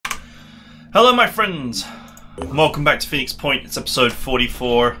Hello my friends! Welcome back to Phoenix Point. It's episode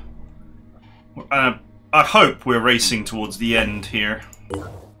 44. I hope we're racing towards the end here.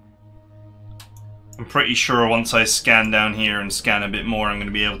 I'm pretty sure once I scan down here and scan a bit more, I'm going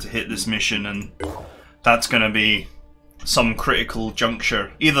to be able to hit this mission, and that's going to be some critical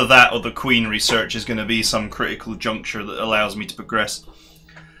juncture. Either that or the Queen research is going to be some critical juncture that allows me to progress.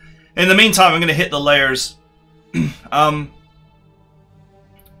 In the meantime, I'm going to hit the layers.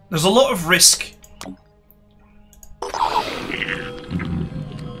 There's a lot of risk.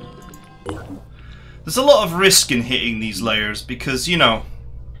 There's a lot of risk in hitting these layers because, you know,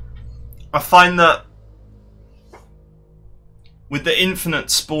 I find that with the infinite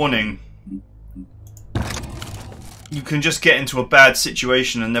spawning, you can just get into a bad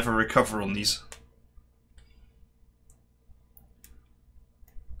situation and never recover on these.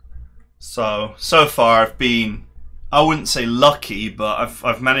 So far I've been, I wouldn't say lucky, but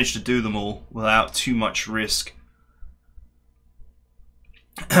I've managed to do them all without too much risk.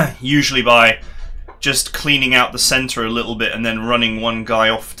 Usually by just cleaning out the center a little bit and then running one guy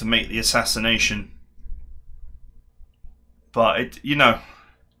off to make the assassination. But you know,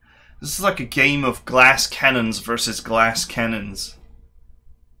 this is like a game of glass cannons versus glass cannons.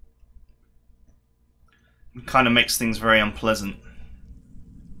 It kind of makes things very unpleasant.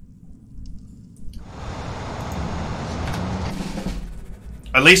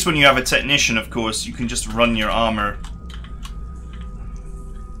 At least when you have a technician, of course, you can just run your armor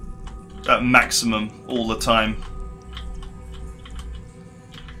at maximum all the time.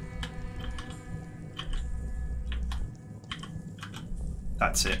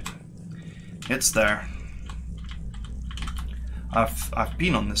 That's it. It's there. I've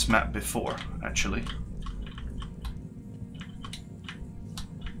been on this map before, actually.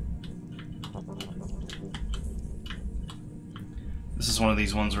 This is one of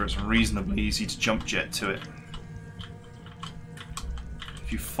these ones where it's reasonably easy to jump jet to it.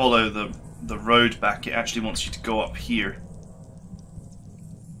 If you follow the road back, it actually wants you to go up here.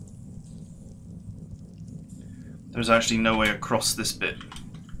 There's actually no way across this bit.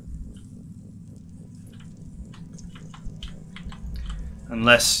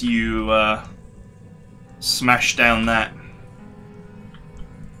 Unless you smash down that.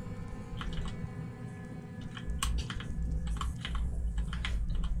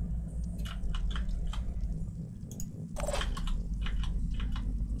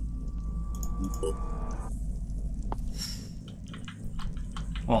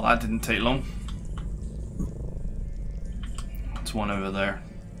 Well, that didn't take long. There's one over there.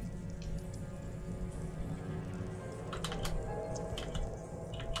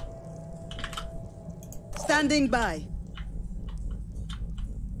 Standing by.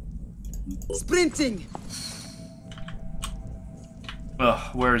 Sprinting.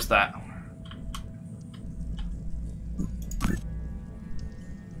 Ugh, where is that?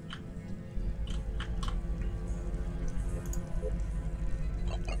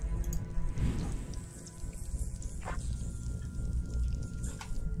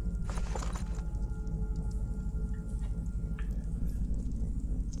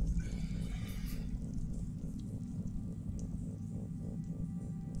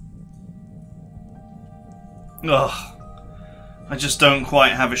 Ugh, I just don't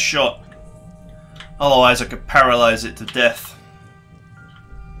quite have a shot. Otherwise I could paralyze it to death.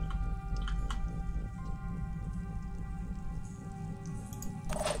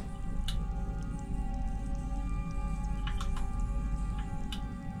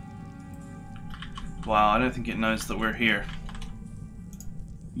 Wow, I don't think it knows that we're here.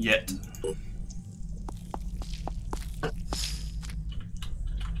 Yet.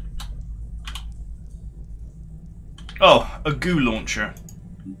 Oh, a goo launcher.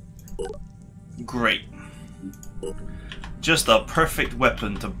 Great. Just a perfect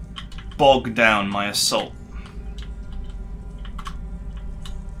weapon to bog down my assault.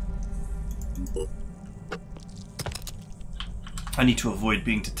 I need to avoid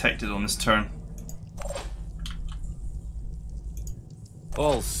being detected on this turn.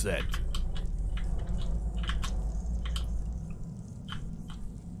 All set.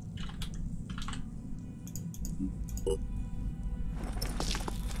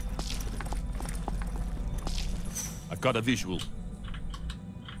 Got a visual.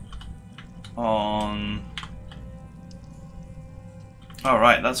 On...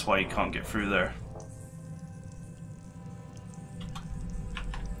 Alright, that's why you can't get through there.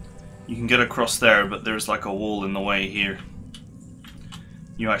 You can get across there, but there's like a wall in the way here.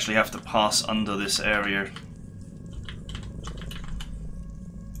 You actually have to pass under this area.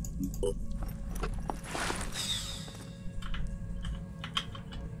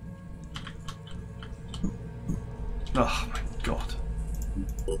 Oh my god.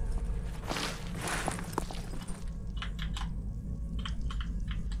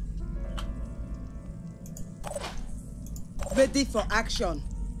 Ready for action.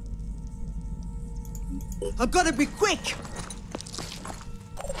 I've got to be quick.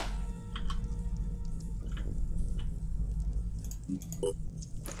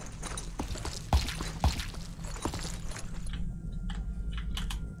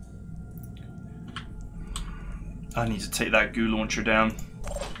 I need to take that goo launcher down.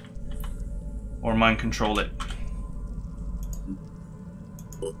 Or mind control it.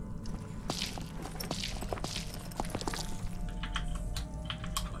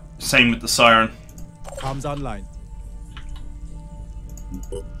 Same with the siren. Comms online.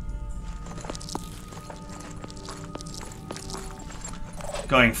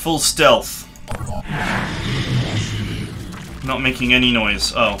 Going full stealth. Not making any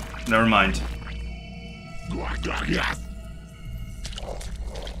noise. Oh, never mind.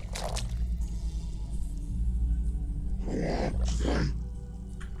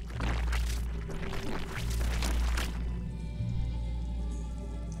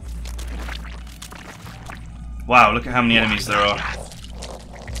 Wow, look at how many enemies there are.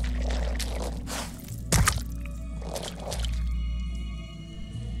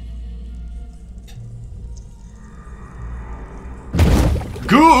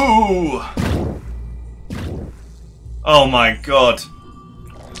 Goo! Oh my god.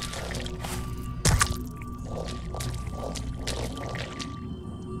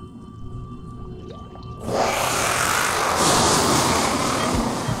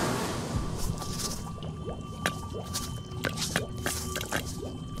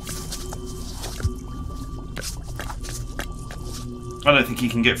 I don't think he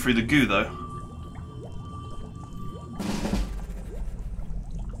can get through the goo though.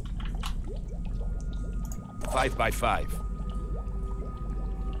 Five by 5.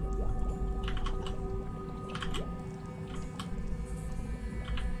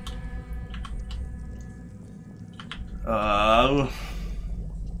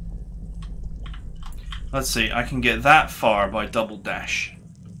 Let's see, I can get that far by double dash.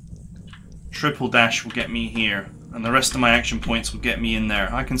 Triple dash will get me here, and the rest of my action points will get me in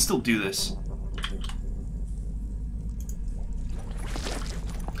there. I can still do this.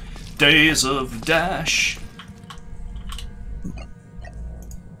 Days of Dash.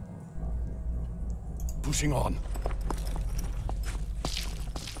 Pushing on.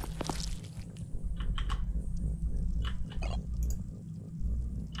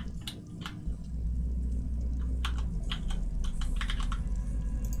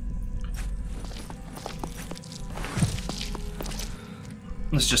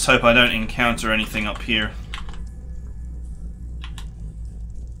 Let's just hope I don't encounter anything up here.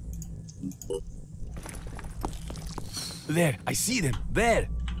 There, I see them. There.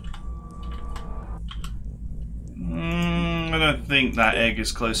 I don't think that egg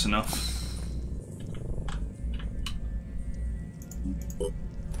is close enough.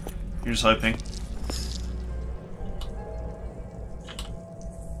 Here's hoping.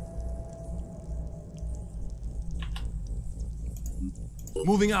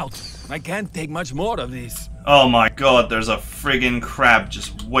 Moving out. I can't take much more of this. Oh my god, there's a friggin' crab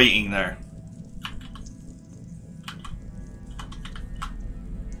just waiting there.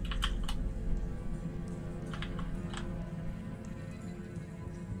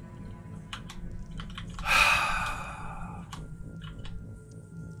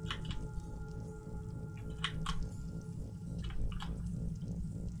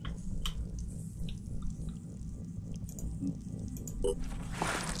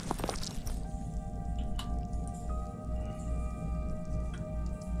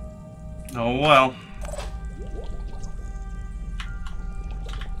 Oh well.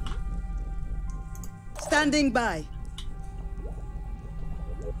 Standing by.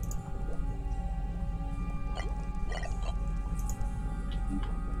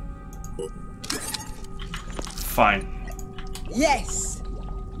 Fine. Yes.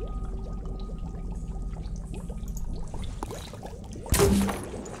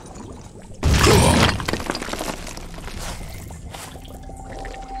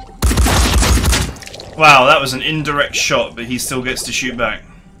 Wow, that was an indirect shot, but he still gets to shoot back.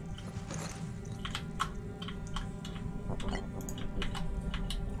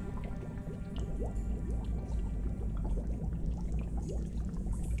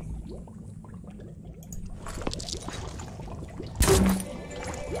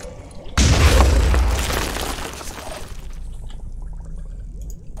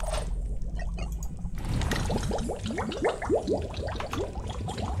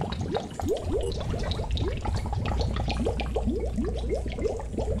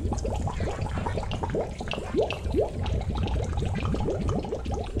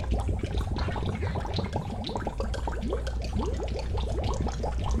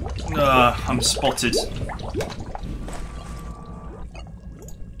 I'm spotted.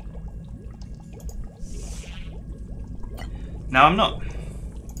 Now I'm not.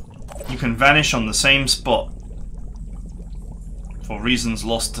 You can vanish on the same spot for reasons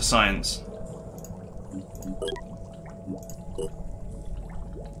lost to science.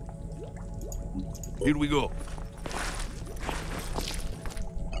 Here we go.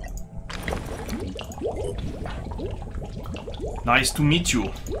 Nice to meet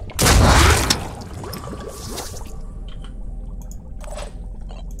you.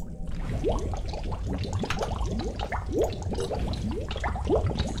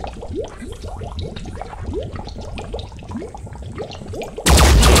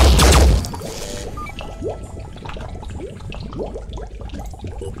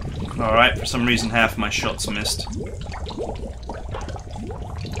 Alright, for some reason half my shots missed.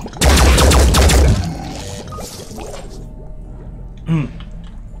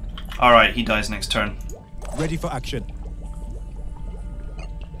 Alright, he dies next turn. Ready for action.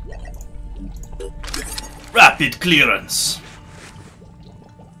 Rapid clearance.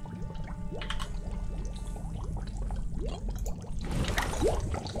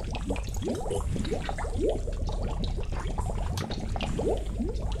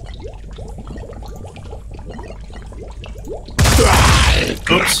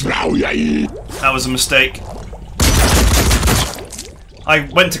 Oops. That was a mistake. I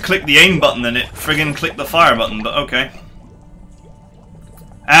went to click the aim button and it friggin' clicked the fire button, but okay.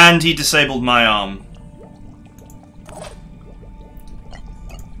 And he disabled my arm.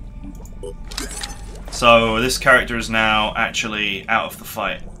 So this character is now actually out of the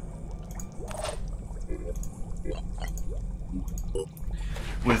fight.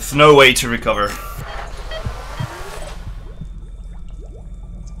 With no way to recover.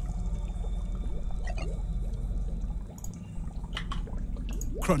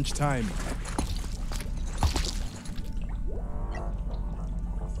 Crunch time.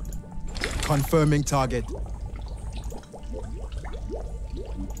 Confirming target.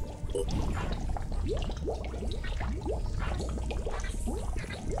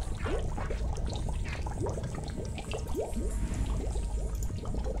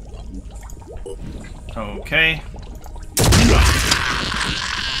 Okay.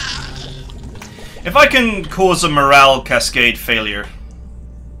 If I can cause a morale cascade failure,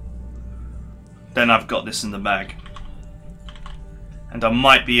 then I've got this in the bag. And I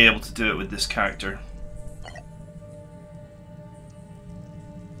might be able to do it with this character.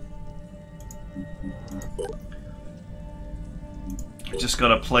 I just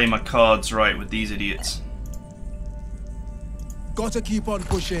gotta play my cards right with these idiots. Gotta keep on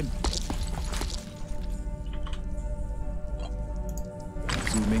pushing.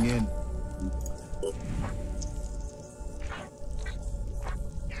 Zooming in.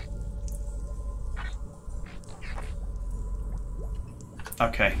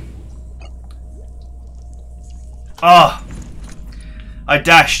 Okay. Ah! I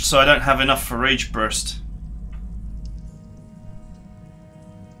dashed, so I don't have enough for Rage Burst.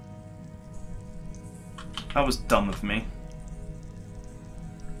 That was dumb of me.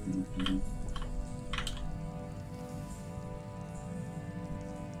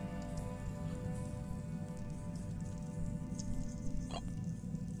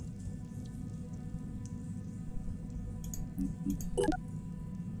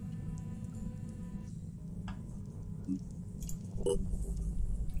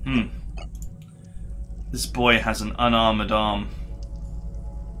 This boy has an unarmored arm.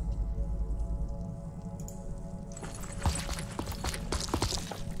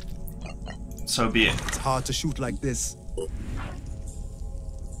 So be it. It's hard to shoot like this.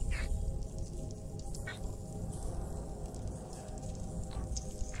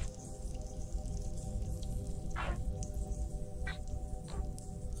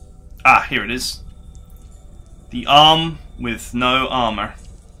 Ah, here it is. The arm with no armor.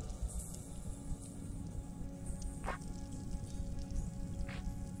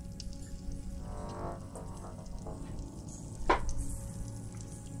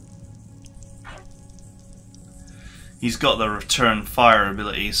 He's got the return fire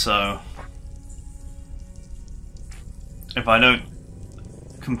ability, so if I don't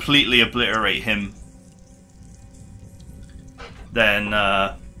completely obliterate him, then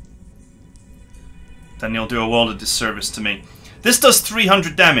he'll do a world of disservice to me. This does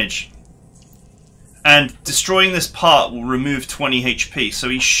 300 damage, and destroying this part will remove 20 HP, so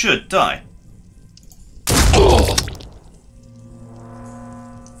he should die.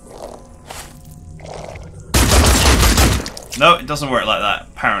 No, it doesn't work like that,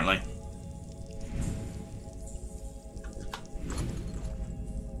 apparently.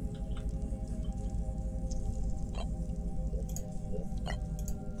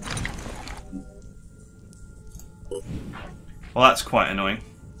 Well, that's quite annoying.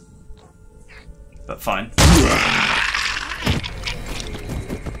 But fine.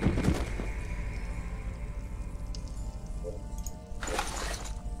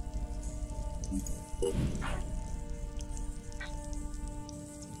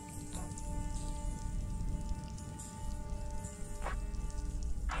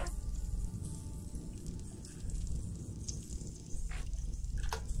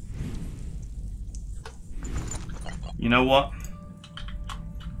 You know what?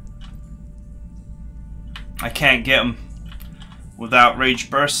 I can't get him without Rage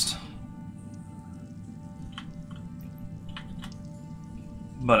Burst.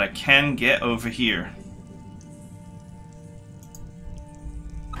 But I can get over here.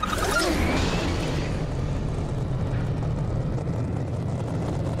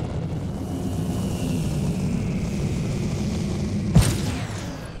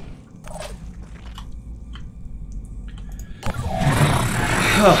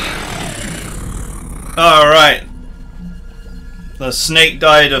 Alright. The snake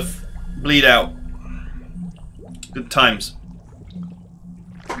died of bleed out. Good times.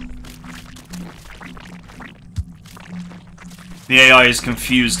 The AI is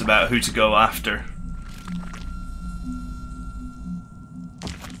confused about who to go after.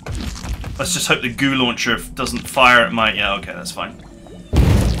 Let's just hope the goo launcher doesn't fire at my... Yeah, okay, that's fine.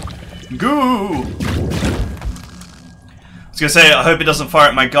 Goo! I was gonna say, I hope it doesn't fire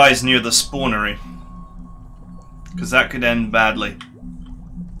at my guys near the spawnery. Because that could end badly.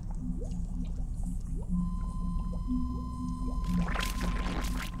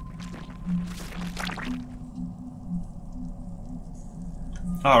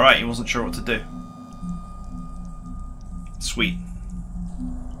 Alright, he wasn't sure what to do. Sweet.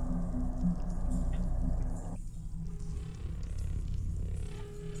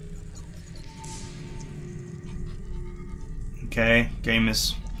 Okay, game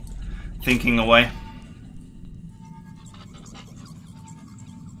is thinking away.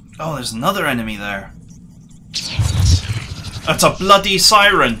 Oh, there's another enemy there. That's a bloody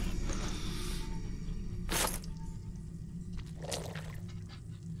siren.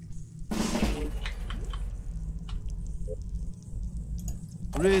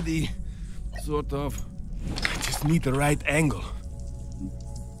 Ready, sort of. I just need the right angle.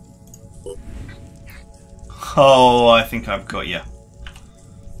 Oh, I think I've got you.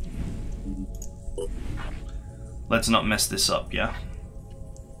 Let's not mess this up, yeah?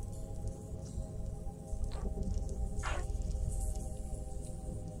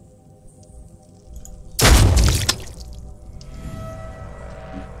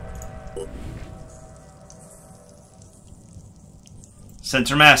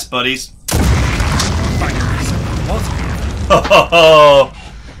 Center mass, buddies. Oh,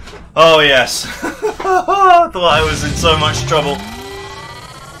 oh yes. I thought I was in so much trouble.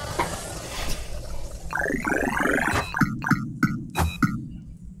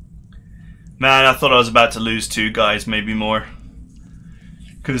 Man, I thought I was about to lose 2 guys, maybe more.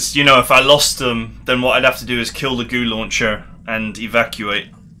 Because, you know, if I lost them, then what I'd have to do is kill the goo launcher and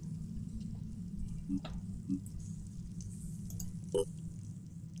evacuate.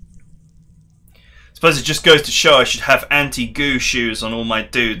 Suppose it just goes to show I should have anti-goo shoes on all my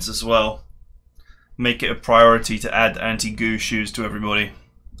dudes as well. Make it a priority to add anti-goo shoes to everybody.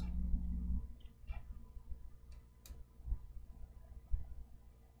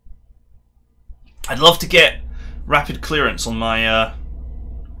 I'd love to get rapid clearance on my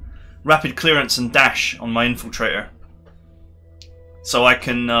rapid clearance and dash on my infiltrator, so I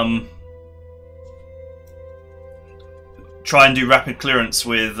can try and do rapid clearance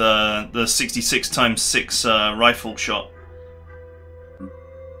with the 66x6 rifle shot.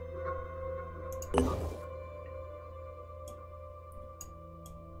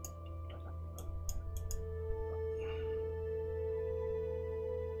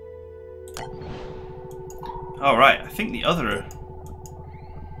 Alright, I think the other...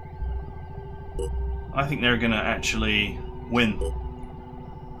 I think they're gonna actually win.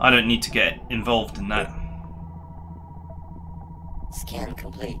 I don't need to get involved in that. Scan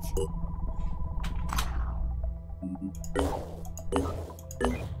complete.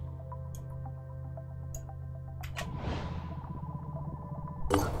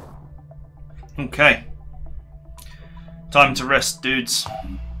 Okay. Time to rest, dudes.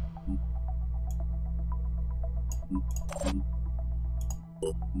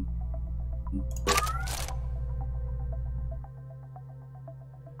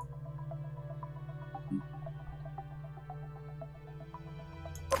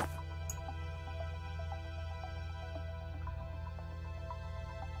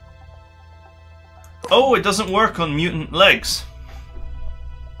 Oh, it doesn't work on mutant legs.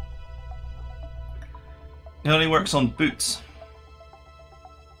 It only works on boots.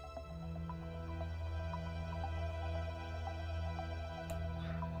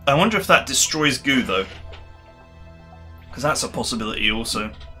 I wonder if that destroys goo though. Because that's a possibility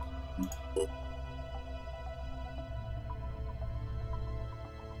also.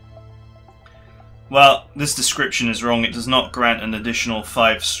 Well, this description is wrong. It does not grant an additional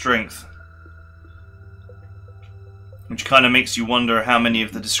 5 strength. Which kind of makes you wonder how many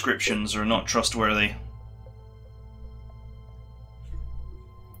of the descriptions are not trustworthy.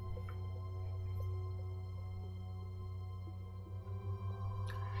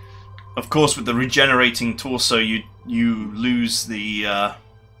 Of course, with the regenerating torso, you lose the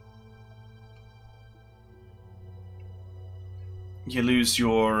you lose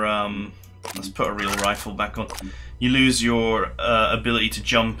your let's put a real rifle back on. You lose your ability to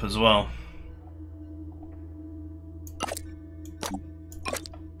jump as well.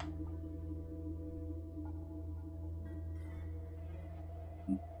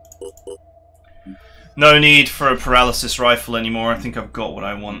 No need for a paralysis rifle anymore. I think I've got what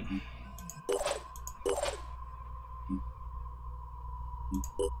I want.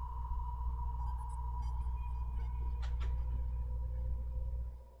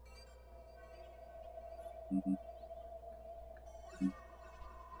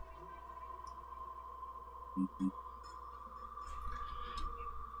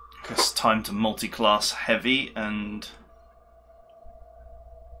 Guess time to multi-class heavy and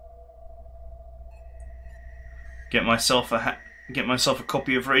get myself a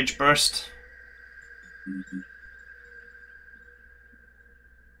copy of Rage Burst.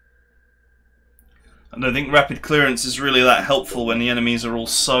 And I think rapid clearance is really that helpful when the enemies are all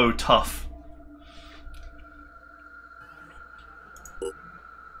so tough.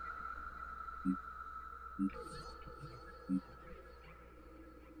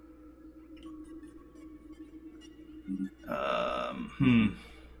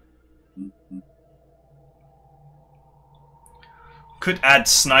 Could add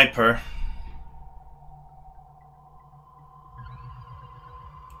sniper.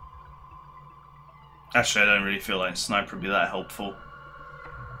 Actually, I don't really feel like sniper would be that helpful.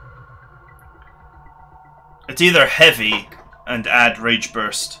 It's either heavy and add rage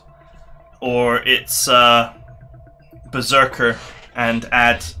burst, or it's berserker and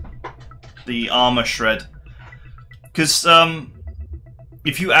add the armor shred. Because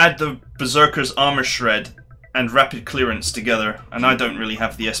if you add the berserker's armor shred and rapid clearance together, and I don't really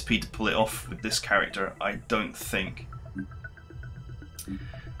have the SP to pull it off with this character, I don't think,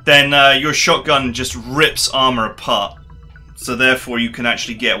 then your shotgun just rips armor apart. So therefore you can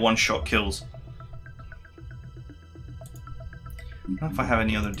actually get one-shot kills. I don't know if I have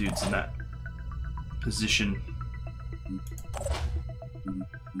any other dudes in that position.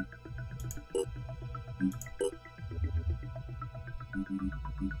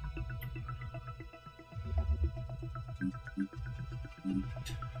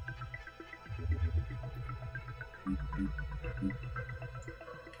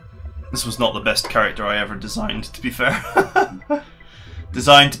 This was not the best character I ever designed, to be fair.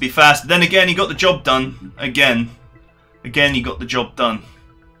 Designed to be fast. Then again, he got the job done. Again, he got the job done.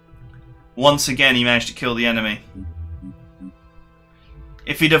 Once again, he managed to kill the enemy.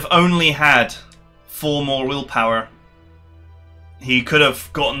 If he'd have only had 4 more willpower, he could have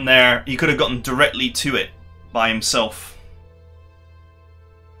gotten there. He could have gotten directly to it by himself.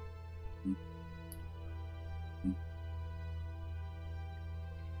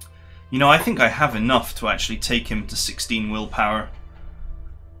 You know, I think I have enough to actually take him to 16 willpower.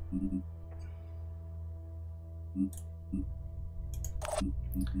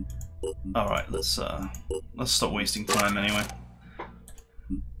 Alright, let's stop wasting time anyway.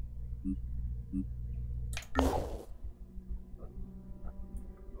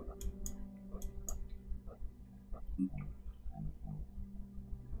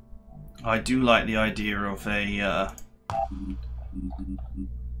 I do like the idea of an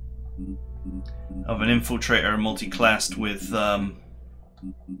infiltrator multi-classed with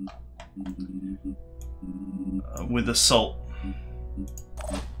assault.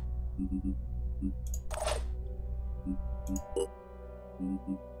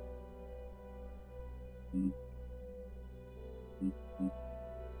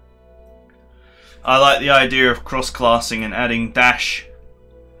 I like the idea of cross-classing and adding dash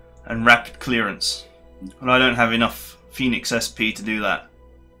and rapid clearance, but I don't have enough Phoenix SP to do that.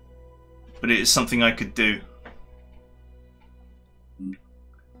 But it is something I could do. And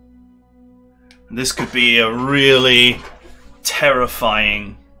this could be a really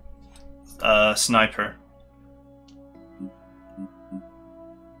terrifying sniper.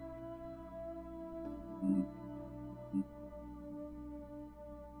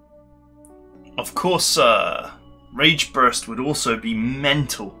 Of course, Rage Burst would also be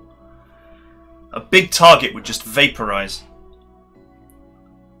mental. A big target would just vaporize.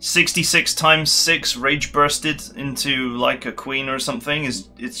 66 times 6 Rage Bursted into like a queen or something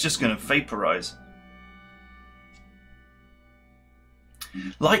it's just gonna vaporize.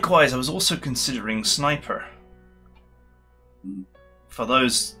 Likewise, I was also considering Sniper. For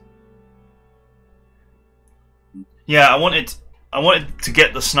those... Yeah, I wanted to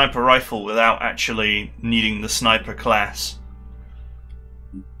get the Sniper Rifle without actually needing the Sniper class.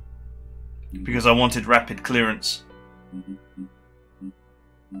 Because I wanted rapid clearance.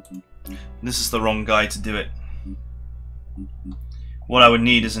 This is the wrong guy to do it. What I would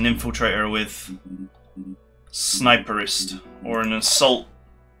need is an Infiltrator with Sniperist, or an Assault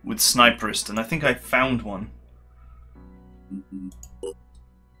with Sniperist, and I think I found one.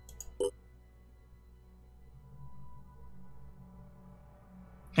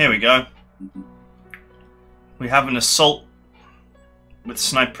 Here we go. We have an Assault with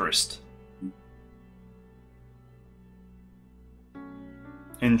Sniperist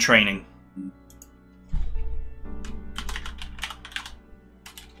in training.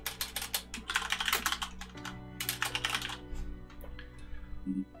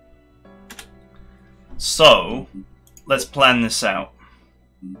 So, let's plan this out.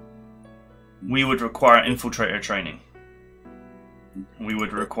 We would require Infiltrator training. We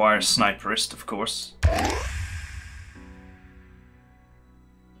would require Sniperist, of course.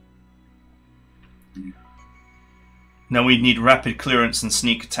 Now we'd need Rapid Clearance and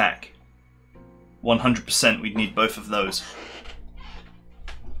Sneak Attack. 100% we'd need both of those.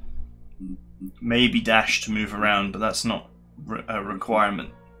 Maybe Dash to move around, but that's not a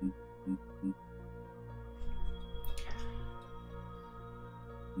requirement.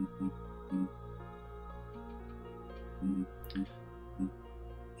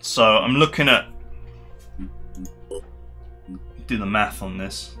 So I'm looking at... do the math on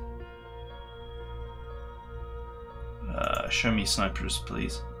this. Show me snipers,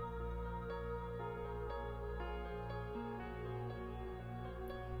 please.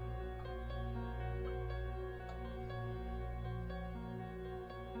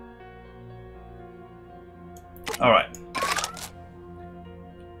 Alright.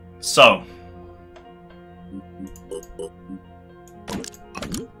 So.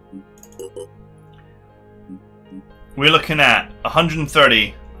 We're looking at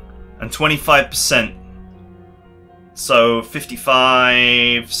 130 and 25%. So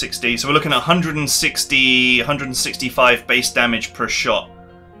 55, 60. So we're looking at 160, 165 base damage per shot.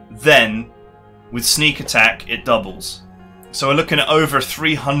 Then, with sneak attack, it doubles. So we're looking at over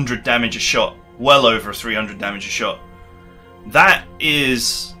 300 damage a shot. Well over 300 damage a shot. That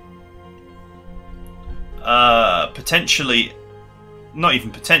is potentially, not even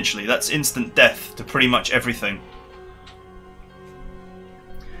potentially, that's instant death to pretty much everything.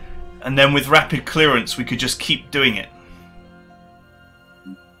 And then with rapid clearance, we could just keep doing it.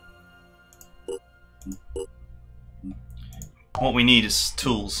 What we need is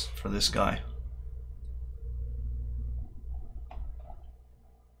tools for this guy.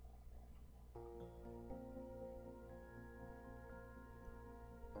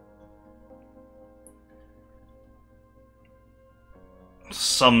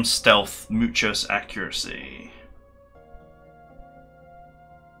 Some stealth, muchos accuracy.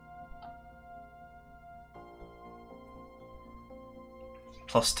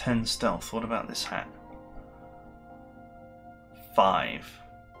 Plus 10 stealth. What about this hat? 5.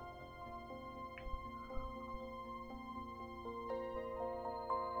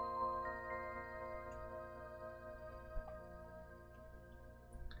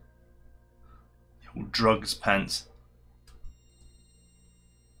 Drugs pants.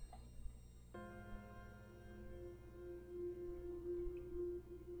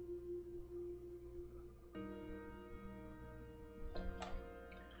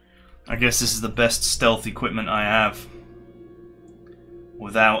 I guess this is the best stealth equipment I have.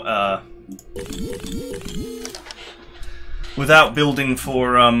 Without building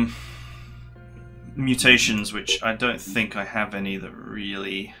for mutations, which I don't think I have any that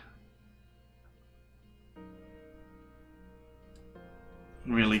really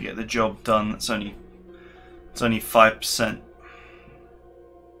get the job done. It's only 5%.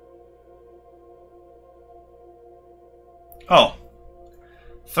 Oh.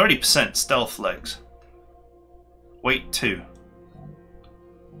 30% stealth legs. Weight 2.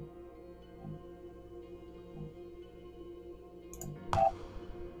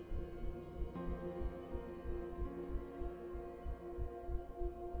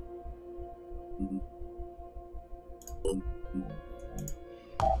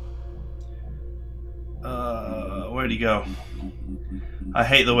 Where'd he go? I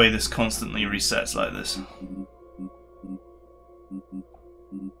hate the way this constantly resets like this.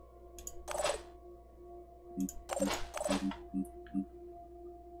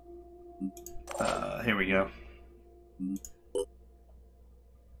 Here we go.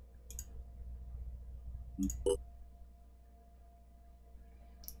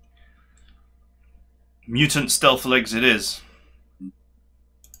 Mutant stealth legs it is.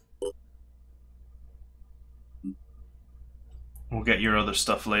 We'll get your other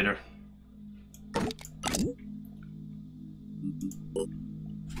stuff later.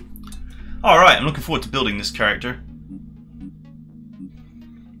 Alright, I'm looking forward to building this character.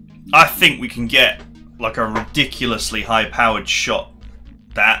 I think we can get like a ridiculously high-powered shot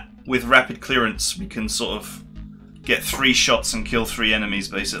that, with rapid clearance, we can sort of get 3 shots and kill 3 enemies,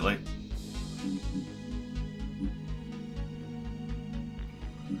 basically.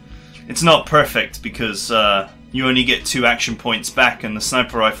 It's not perfect because you only get 2 action points back and the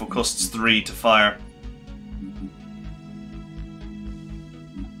sniper rifle costs 3 to fire.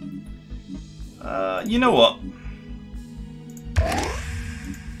 You know what?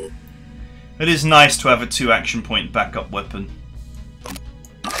 It is nice to have a 2 action point backup weapon.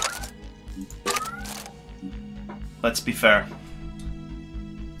 Let's be fair.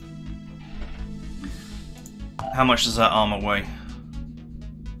 How much does that armor weigh?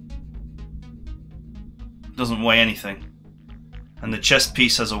 Doesn't weigh anything. And the chest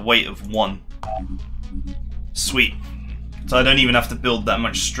piece has a weight of 1. Sweet. So I don't even have to build that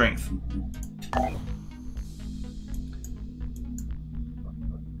much strength.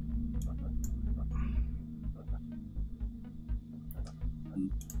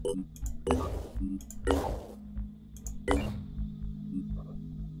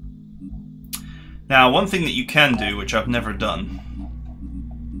 Now, one thing that you can do, which I've never done,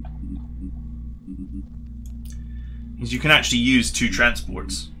 is you can actually use 2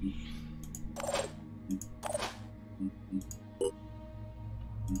 transports.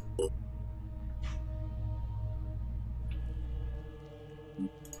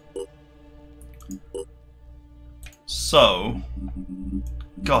 So,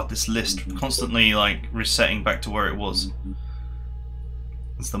 God, this list constantly like resetting back to where it was.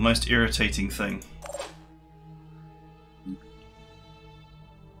 It's the most irritating thing.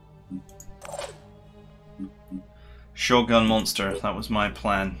 Shotgun monster, that was my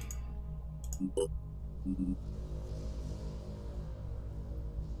plan.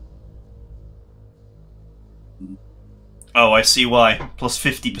 Oh, I see why. Plus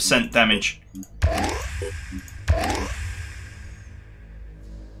 50% damage.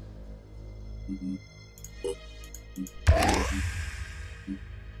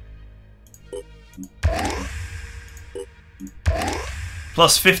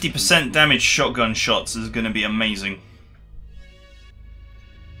 Plus 50% damage shotgun shots is going to be amazing.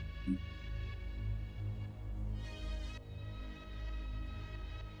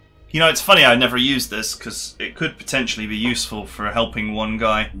 You know, it's funny I never used this, because it could potentially be useful for helping one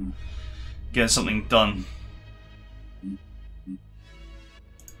guy get something done.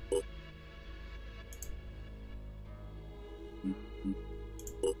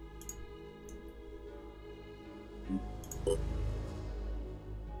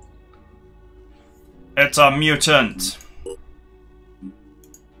 It's a mutant!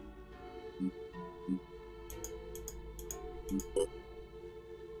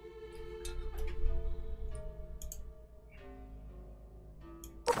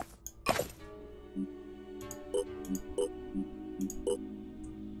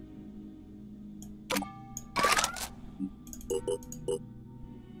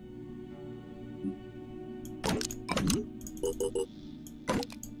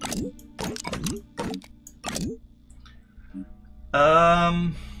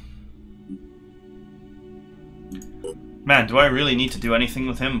 Man, do I really need to do anything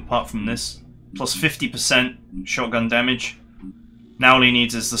with him apart from this? Plus 50% shotgun damage. Now all he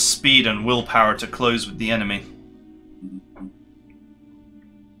needs is the speed and willpower to close with the enemy.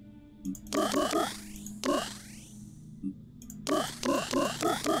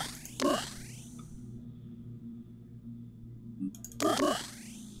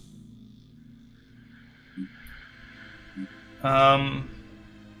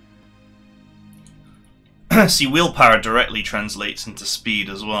 See, willpower directly translates into speed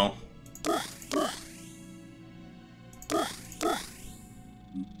as well.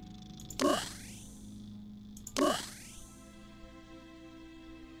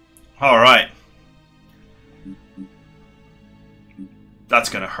 Alright. That's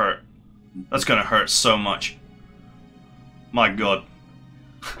gonna hurt. That's gonna hurt so much. My god.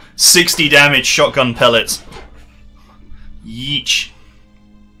 60 damage shotgun pellets. Yeech.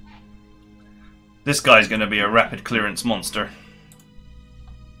 This guy's going to be a rapid clearance monster.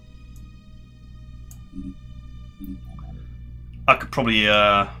 I could probably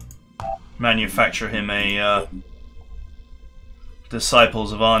manufacture him a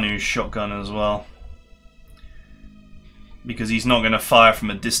Disciples of Anu's shotgun as well. Because he's not going to fire from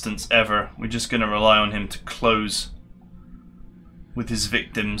a distance ever. We're just going to rely on him to close with his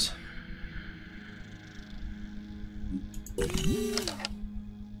victims.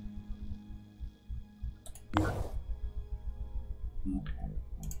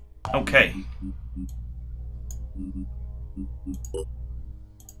 Okay.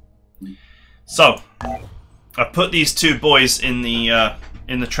 So, I put these two boys in the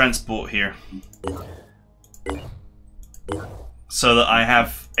transport here, so that I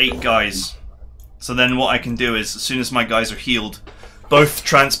have 8 guys. So then what I can do is, as soon as my guys are healed, both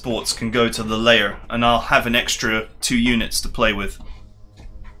transports can go to the lair, and I'll have an extra 2 units to play with.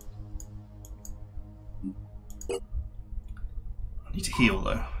 I need to heal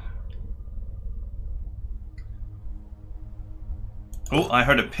though. Oh, I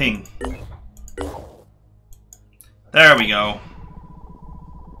heard a ping. There we go.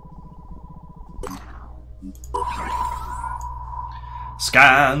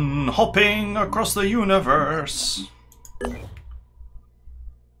 Scan hopping across the universe.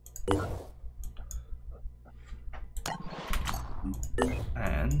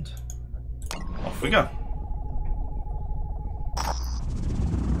 And off we go.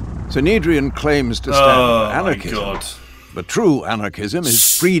 Synedrian claims to stand for anarchism. My God. But true anarchism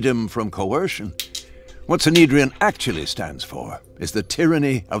is freedom from coercion. What Synedrian actually stands for is the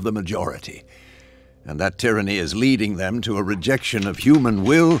tyranny of the majority. And that tyranny is leading them to a rejection of human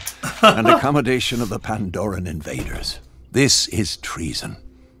will and accommodation of the Pandoran invaders. This is treason,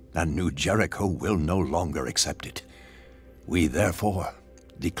 and New Jericho will no longer accept it. We therefore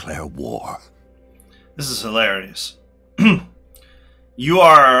declare war. This is hilarious. You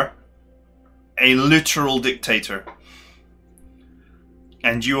are a literal dictator.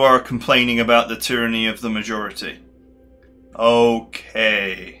 And you are complaining about the tyranny of the majority.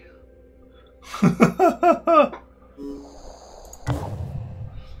 Okay.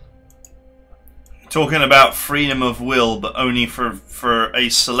 Talking about freedom of will, but only for a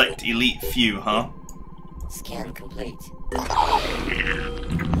select elite few, huh? Scan complete.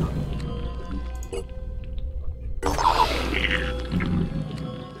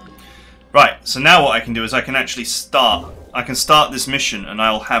 Right, so now what I can do is I can actually start. I can start this mission and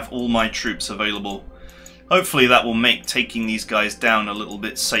I'll have all my troops available. Hopefully that will make taking these guys down a little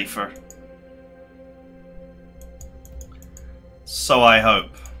bit safer. So I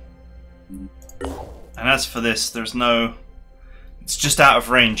hope. And as for this, there's no... It's just out of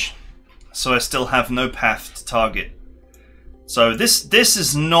range. So I still have no path to target. So this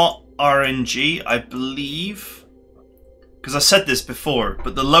is not RNG, I believe. Because I said this before,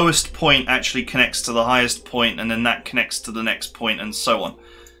 but the lowest point actually connects to the highest point, and then that connects to the next point, and so on.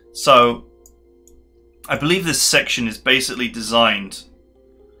 So, I believe this section is basically designed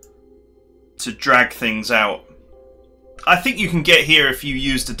to drag things out. I think you can get here if you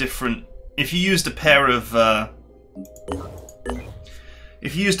used a different... If you used a pair of...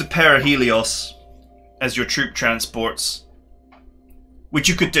 if you used a pair of Helios as your troop transports, which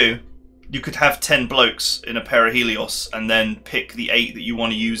you could do. You could have 10 blokes in a pair of Helios and then pick the 8 that you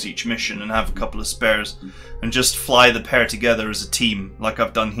want to use each mission and have a couple of spares and just fly the pair together as a team like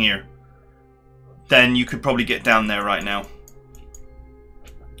I've done here. Then you could probably get down there right now.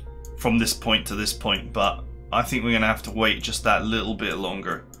 From this point to this point, but I think we're going to have to wait just that little bit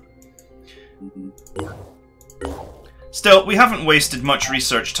longer. Still, we haven't wasted much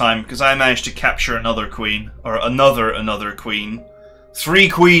research time because I managed to capture another queen, or another queen. 3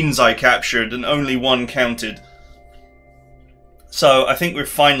 queens I captured and only 1 counted. So I think we're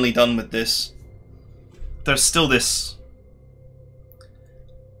finally done with this. There's still this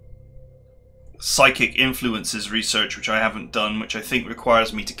psychic influences research which I haven't done, which I think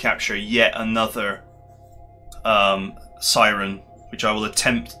requires me to capture yet another siren, which I will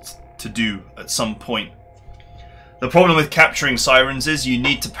attempt to do at some point. The problem with capturing sirens is you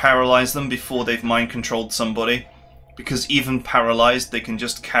need to paralyze them before they've mind controlled somebody. Because even paralyzed, they can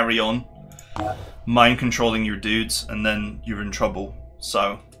just carry on mind controlling your dudes, and then you're in trouble.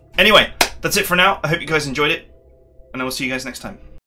 So, anyway, that's it for now. I hope you guys enjoyed it, and I will see you guys next time.